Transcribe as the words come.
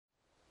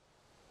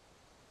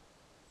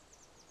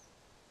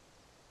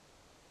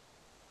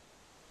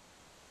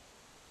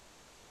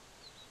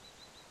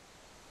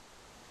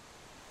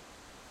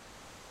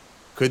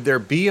Could there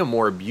be a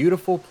more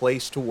beautiful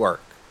place to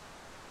work?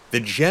 The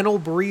gentle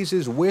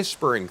breezes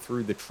whispering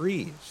through the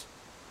trees,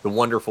 the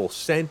wonderful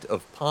scent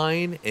of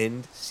pine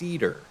and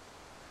cedar.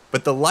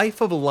 But the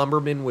life of a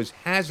lumberman was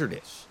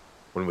hazardous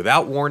when,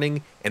 without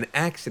warning, an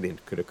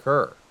accident could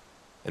occur,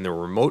 and the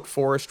remote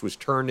forest was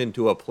turned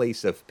into a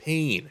place of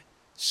pain,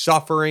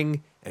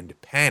 suffering, and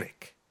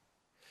panic.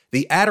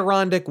 The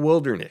Adirondack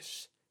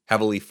Wilderness,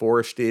 heavily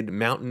forested,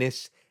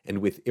 mountainous, and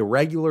with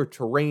irregular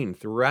terrain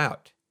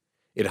throughout.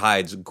 It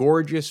hides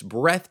gorgeous,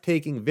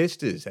 breathtaking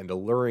vistas and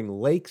alluring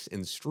lakes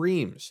and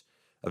streams,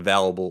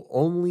 available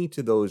only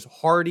to those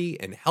hardy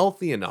and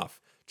healthy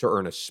enough to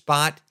earn a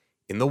spot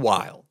in the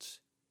wilds.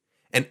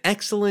 An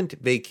excellent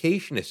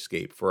vacation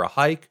escape for a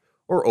hike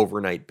or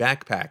overnight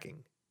backpacking.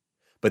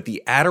 But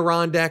the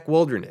Adirondack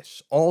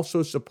Wilderness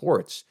also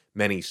supports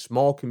many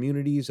small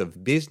communities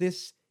of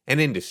business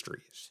and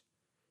industries.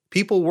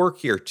 People work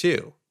here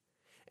too,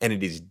 and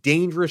it is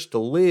dangerous to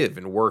live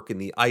and work in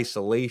the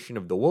isolation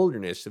of the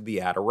wilderness of the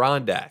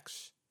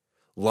Adirondacks.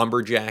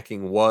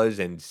 Lumberjacking was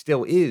and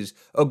still is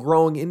a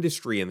growing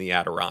industry in the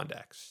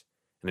Adirondacks,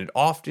 and it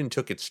often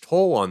took its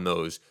toll on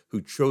those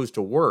who chose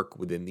to work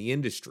within the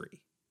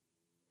industry.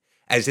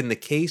 As in the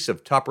case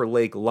of Tupper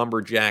Lake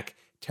lumberjack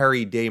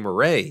Terry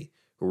Desmarais,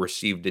 who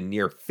received a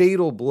near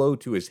fatal blow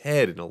to his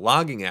head in a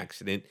logging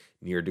accident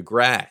near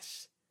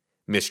DeGrasse.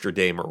 Mr.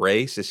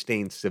 Desmarais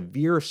sustained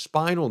severe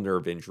spinal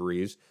nerve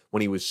injuries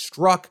when he was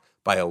struck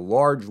by a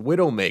large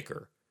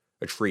widowmaker,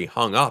 a tree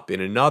hung up in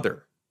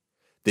another.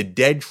 The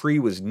dead tree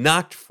was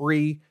knocked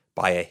free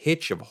by a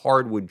hitch of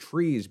hardwood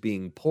trees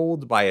being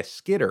pulled by a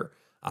skidder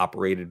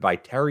operated by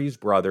Terry's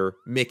brother,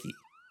 Mickey.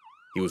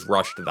 He was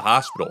rushed to the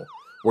hospital,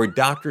 where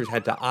doctors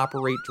had to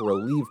operate to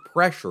relieve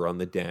pressure on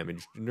the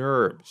damaged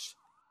nerves.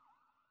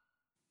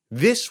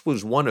 This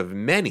was one of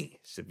many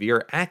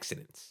severe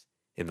accidents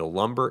in the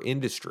lumber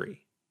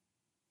industry.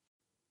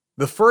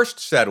 The first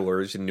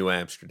settlers in New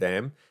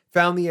Amsterdam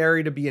found the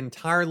area to be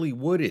entirely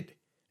wooded,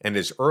 and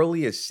as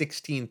early as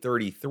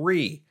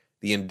 1633,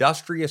 the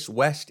industrious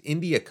West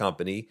India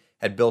Company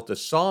had built a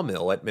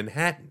sawmill at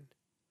Manhattan.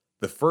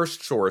 The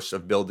first source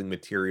of building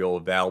material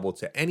available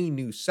to any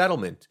new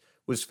settlement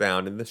was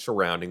found in the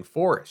surrounding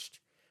forest,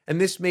 and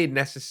this made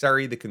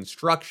necessary the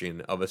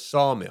construction of a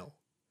sawmill.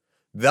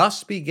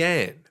 Thus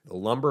began the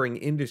lumbering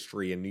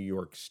industry in New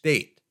York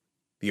State.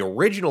 The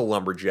original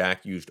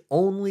lumberjack used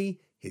only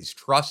his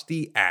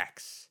trusty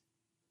axe.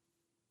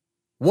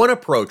 One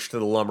approach to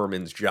the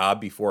lumberman's job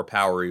before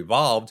power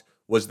evolved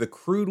was the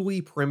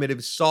crudely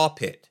primitive saw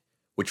pit,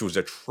 which was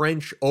a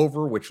trench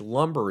over which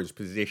lumber is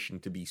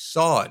positioned to be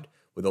sawed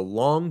with a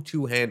long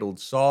two-handled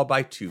saw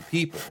by two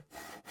people,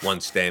 one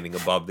standing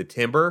above the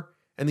timber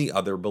and the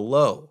other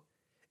below.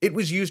 It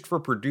was used for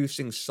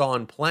producing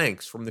sawn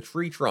planks from the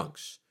tree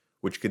trunks,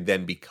 which could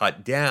then be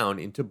cut down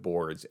into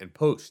boards and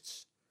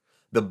posts.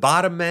 The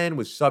bottom man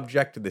was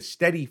subject to the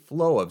steady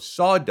flow of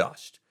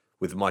sawdust,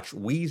 with much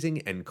wheezing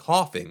and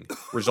coughing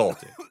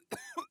resulting.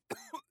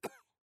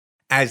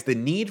 As the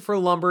need for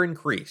lumber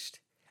increased,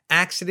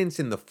 accidents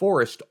in the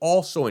forest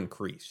also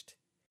increased.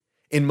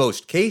 In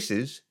most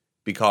cases,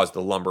 because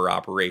the lumber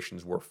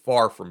operations were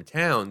far from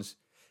towns,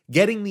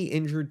 getting the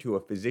injured to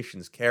a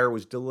physician's care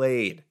was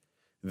delayed,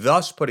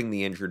 thus putting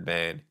the injured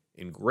man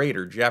in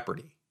greater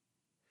jeopardy.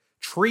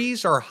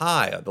 Trees are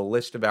high on the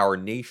list of our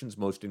nation's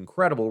most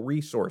incredible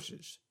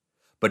resources,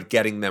 but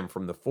getting them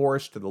from the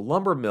forest to the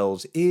lumber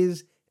mills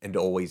is, and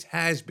always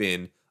has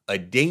been, a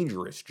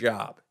dangerous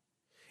job.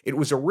 It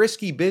was a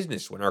risky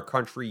business when our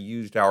country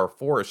used our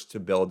forests to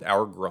build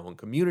our growing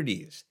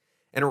communities,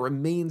 and it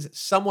remains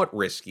somewhat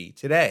risky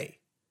today.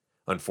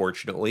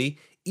 Unfortunately,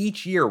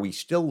 each year we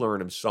still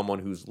learn of someone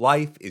whose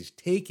life is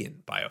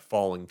taken by a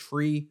falling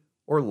tree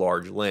or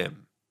large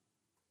limb.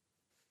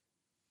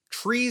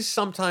 Trees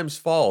sometimes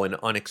fall in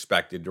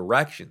unexpected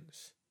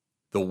directions.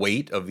 The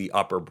weight of the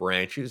upper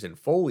branches and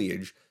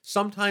foliage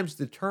sometimes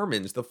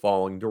determines the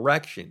falling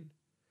direction.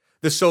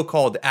 The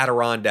so-called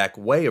Adirondack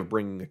way of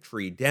bringing a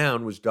tree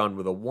down was done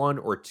with a 1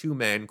 or 2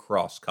 man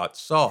cross-cut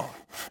saw.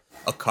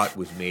 A cut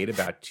was made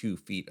about 2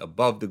 feet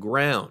above the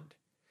ground.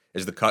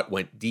 As the cut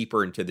went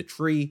deeper into the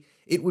tree,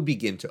 it would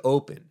begin to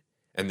open,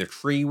 and the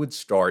tree would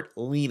start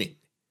leaning.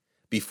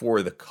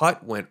 Before the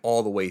cut went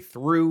all the way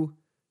through,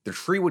 the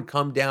tree would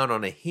come down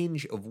on a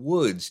hinge of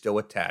wood still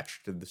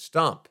attached to the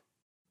stump.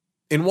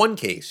 In one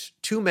case,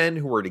 2 men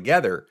who were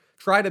together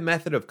tried a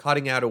method of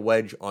cutting out a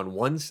wedge on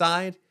one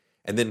side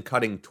and then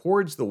cutting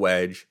towards the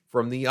wedge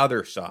from the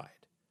other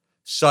side.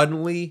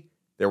 Suddenly,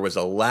 there was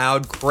a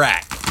loud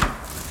crack.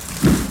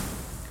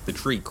 The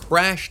tree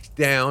crashed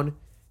down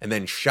and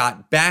then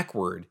shot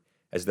backward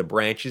as the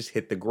branches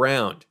hit the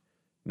ground,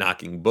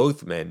 knocking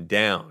both men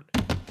down,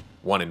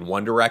 one in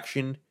one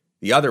direction,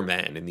 the other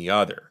man in the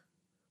other.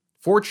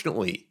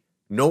 Fortunately,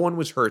 no one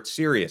was hurt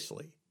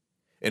seriously.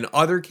 In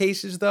other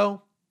cases,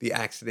 though, the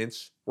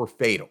accidents were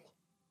fatal.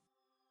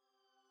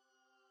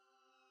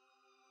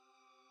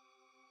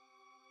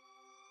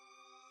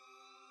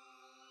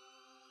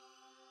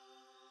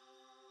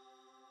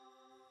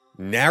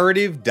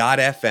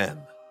 Narrative.fm.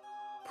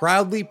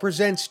 proudly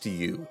presents to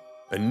you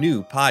a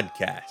new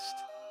podcast.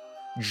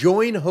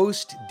 Join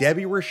host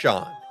Debbie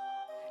Rochon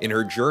in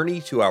her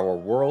journey to our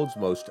world's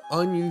most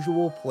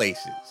unusual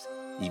places,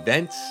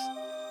 events,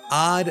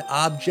 odd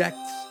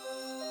objects,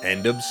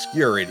 and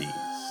obscurities.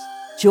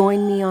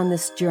 Join me on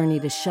this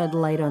journey to shed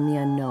light on the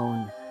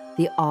unknown,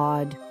 the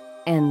odd,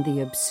 and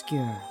the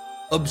obscure.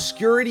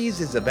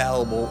 Obscurities is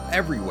available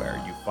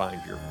everywhere you find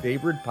your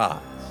favorite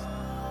pods.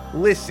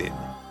 Listen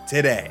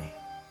today.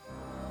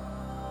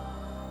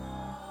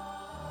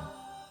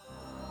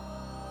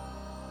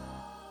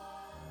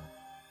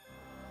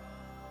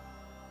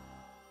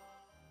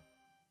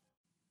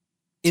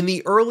 In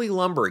the early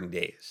lumbering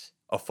days,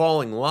 a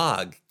falling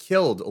log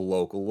killed a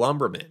local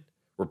lumberman,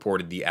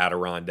 reported the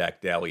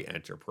Adirondack Daily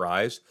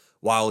Enterprise,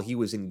 while he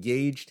was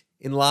engaged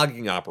in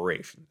logging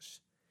operations.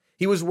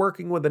 He was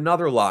working with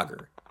another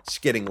logger,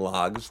 skidding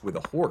logs with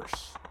a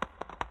horse.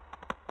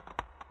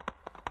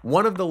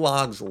 One of the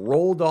logs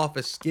rolled off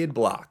a skid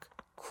block,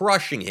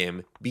 crushing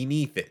him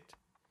beneath it.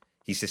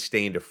 He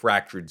sustained a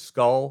fractured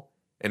skull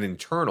and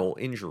internal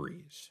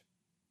injuries.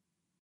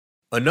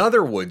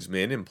 Another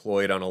woodsman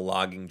employed on a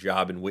logging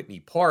job in Whitney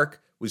Park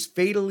was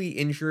fatally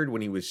injured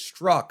when he was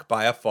struck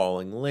by a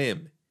falling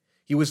limb.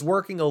 He was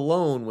working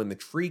alone when the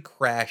tree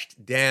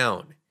crashed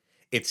down.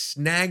 It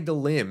snagged a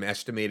limb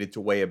estimated to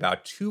weigh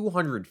about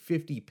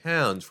 250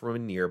 pounds from a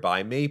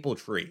nearby maple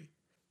tree.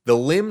 The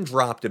limb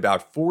dropped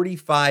about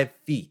 45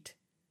 feet,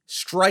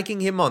 striking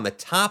him on the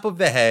top of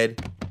the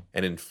head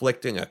and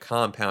inflicting a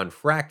compound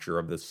fracture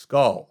of the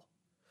skull.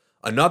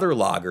 Another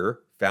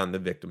logger found the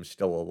victim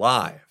still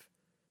alive,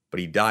 but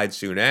he died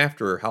soon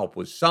after help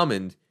was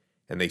summoned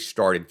and they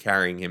started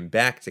carrying him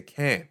back to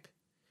camp.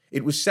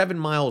 It was 7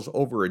 miles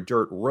over a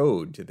dirt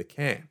road to the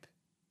camp.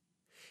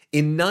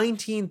 In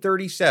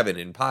 1937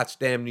 in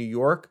Potsdam, New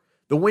York,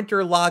 the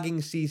winter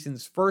logging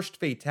season's first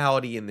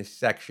fatality in this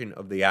section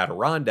of the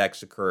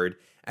Adirondacks occurred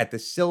at the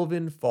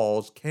Sylvan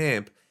Falls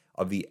camp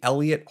of the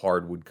Elliott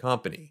Hardwood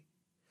Company.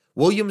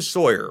 William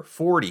Sawyer,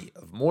 40,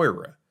 of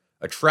Moira,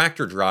 a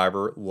tractor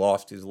driver,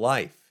 lost his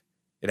life.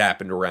 It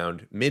happened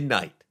around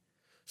midnight.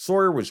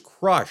 Sawyer was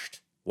crushed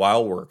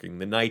while working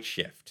the night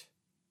shift.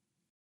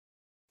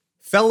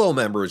 Fellow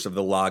members of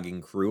the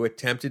logging crew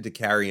attempted to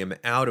carry him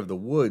out of the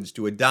woods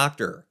to a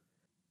doctor.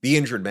 The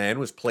injured man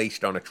was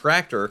placed on a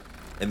tractor,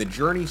 and the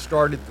journey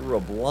started through a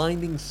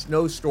blinding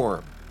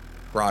snowstorm.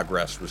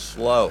 Progress was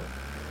slow.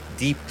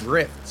 Deep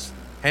drifts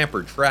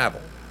hampered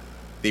travel.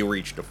 They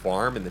reached a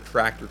farm, and the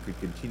tractor could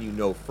continue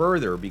no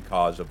further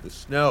because of the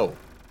snow.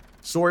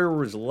 Sawyer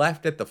was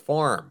left at the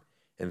farm,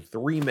 and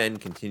 3 men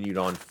continued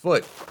on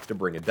foot to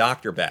bring a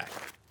doctor back.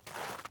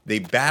 They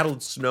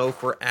battled snow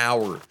for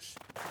hours,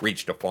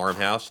 reached a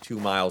farmhouse 2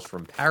 miles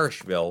from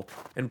Parishville,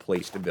 and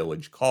placed a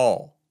village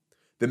call.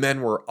 The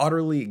men were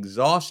utterly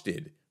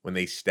exhausted when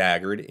they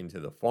staggered into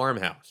the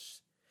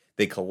farmhouse.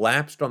 They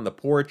collapsed on the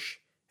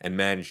porch and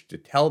managed to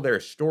tell their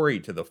story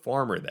to the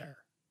farmer there.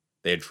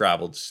 They had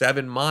traveled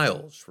 7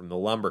 miles from the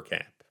lumber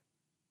camp.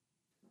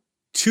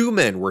 2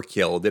 men were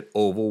killed at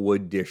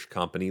Ovalwood Dish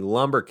Company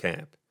lumber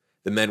camp.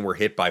 The men were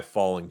hit by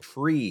falling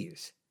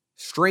trees.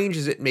 Strange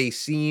as it may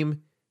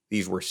seem,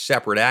 these were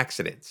separate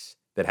accidents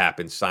that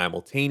happened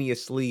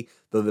simultaneously,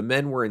 though the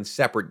men were in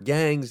separate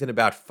gangs and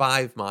about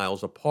 5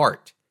 miles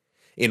apart.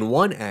 In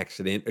one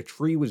accident, a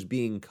tree was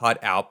being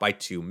cut out by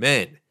 2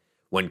 men.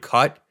 When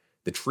cut,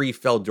 the tree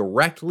fell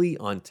directly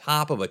on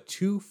top of a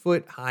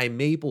 2-foot-high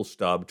maple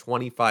stub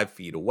 25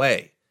 feet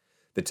away.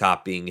 The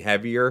top being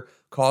heavier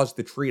caused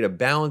the tree to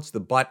balance the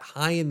butt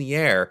high in the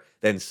air,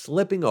 then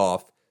slipping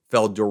off,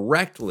 fell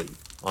directly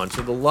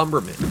onto the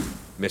lumberman,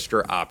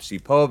 Mr.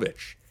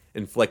 Osipovich,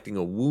 inflicting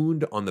a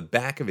wound on the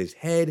back of his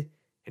head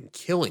and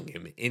killing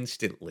him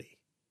instantly.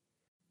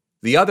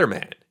 The other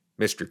man,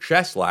 Mr.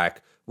 Cheslack,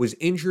 was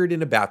injured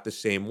in about the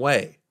same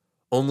way,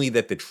 only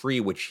that the tree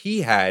which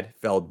he had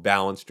fell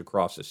balanced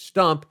across a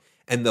stump,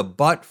 and the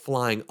butt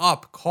flying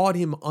up caught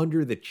him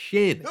under the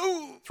chin,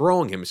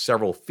 throwing him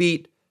several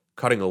feet,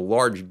 cutting a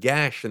large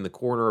gash in the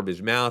corner of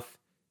his mouth,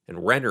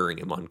 and rendering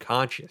him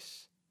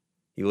unconscious.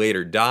 He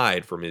later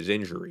died from his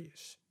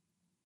injuries.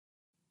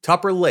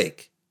 Tupper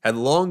Lake had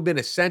long been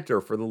a center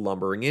for the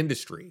lumbering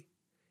industry.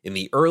 In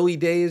the early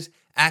days,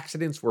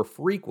 accidents were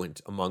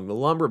frequent among the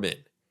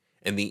lumbermen,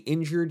 and the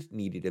injured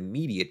needed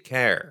immediate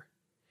care.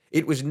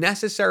 It was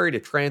necessary to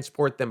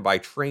transport them by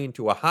train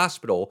to a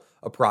hospital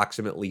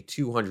approximately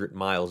 200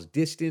 miles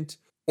distant,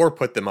 or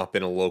put them up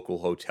in a local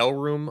hotel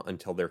room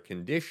until their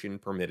condition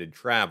permitted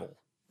travel.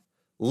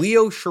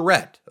 Leo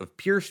Charette of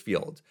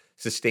Piercefield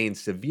sustained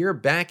severe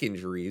back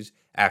injuries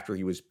after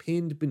he was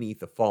pinned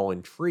beneath a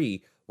fallen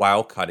tree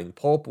while cutting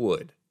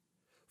pulpwood.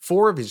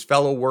 4 of his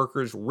fellow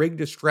workers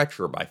rigged a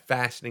stretcher by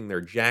fastening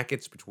their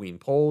jackets between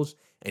poles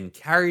and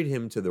carried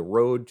him to the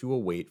road to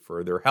await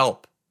further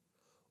help.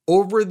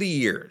 Over the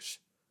years,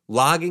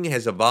 logging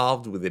has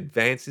evolved with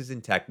advances in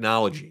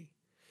technology,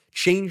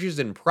 changes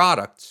in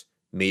products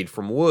made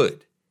from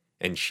wood,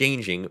 and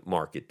changing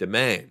market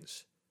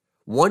demands.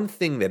 One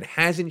thing that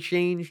hasn't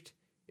changed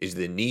is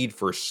the need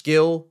for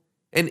skill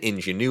and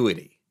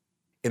ingenuity.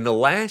 In the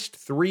last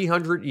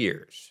 300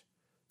 years,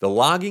 the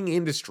logging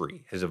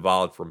industry has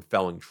evolved from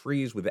felling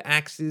trees with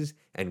axes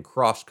and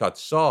crosscut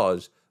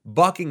saws,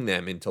 bucking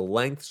them into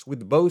lengths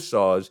with bow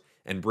saws,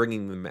 and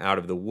bringing them out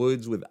of the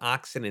woods with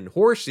oxen and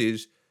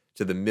horses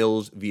to the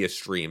mills via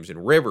streams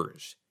and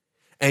rivers.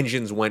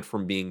 Engines went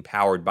from being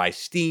powered by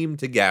steam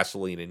to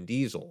gasoline and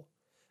diesel.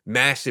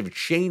 Massive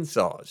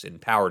chainsaws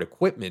and powered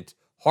equipment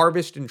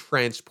harvest and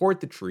transport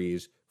the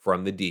trees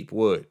from the deep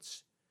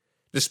woods.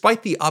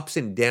 Despite the ups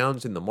and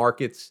downs in the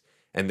markets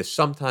and the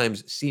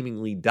sometimes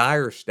seemingly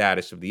dire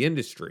status of the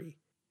industry,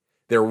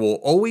 there will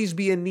always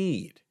be a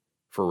need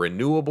for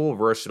renewable,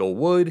 versatile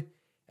wood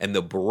and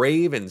the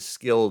brave and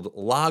skilled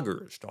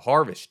loggers to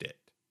harvest it.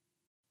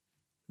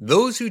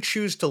 Those who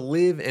choose to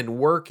live and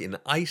work in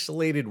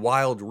isolated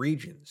wild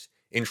regions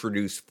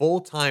introduce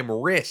full-time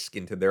risk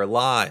into their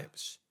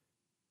lives.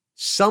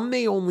 Some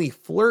may only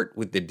flirt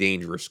with the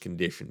dangerous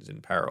conditions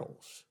and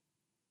perils,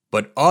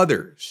 but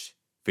others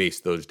face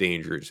those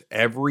dangers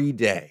every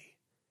day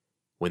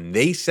when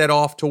they set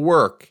off to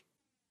work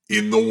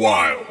in the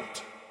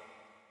wild.